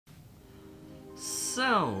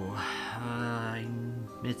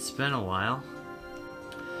It's been a while.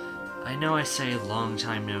 I know I say long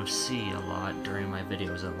time no see a lot during my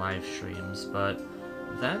videos and live streams, but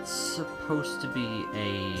that's supposed to be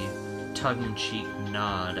a tongue-in-cheek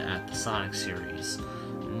nod at the Sonic series,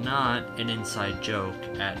 not an inside joke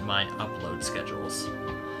at my upload schedules.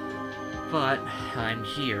 But I'm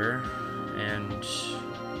here, and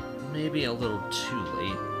maybe a little too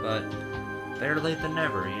late, but better late than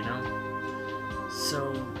never, you know?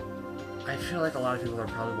 So, I feel like a lot of people are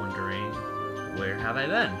probably wondering, where have I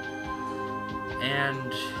been?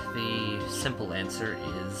 And the simple answer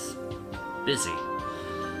is busy.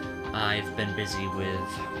 I've been busy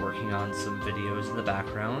with working on some videos in the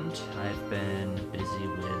background. I've been busy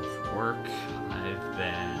with work. I've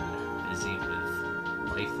been busy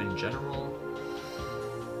with life in general.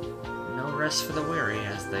 No rest for the weary,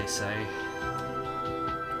 as they say.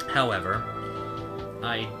 However,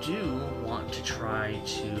 I do want to try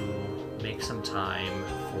to make some time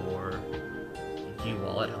for you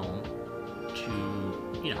all at home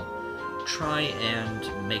to, you know, try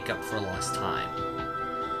and make up for lost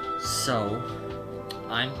time. So,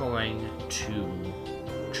 I'm going to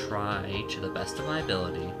try to the best of my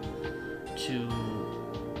ability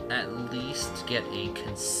to at least get a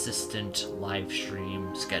consistent live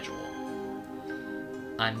stream schedule.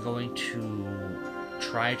 I'm going to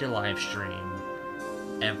try to live stream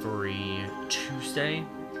every Tuesday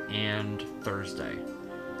and Thursday.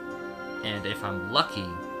 And if I'm lucky,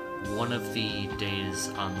 one of the days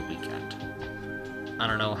on the weekend. I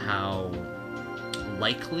don't know how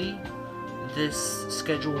likely this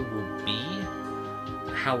schedule will be.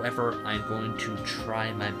 However, I'm going to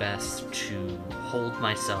try my best to hold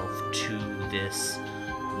myself to this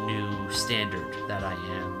new standard that I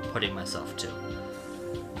am putting myself to.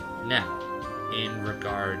 Now, in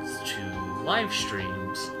regards to live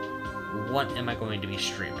streams, what am I going to be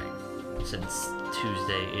streaming? Since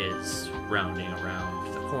Tuesday is rounding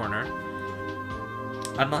around the corner,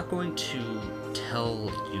 I'm not going to tell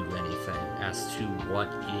you anything as to what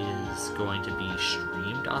is going to be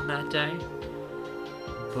streamed on that day,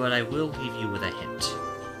 but I will leave you with a hint.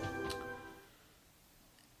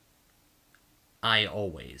 I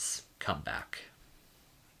always come back.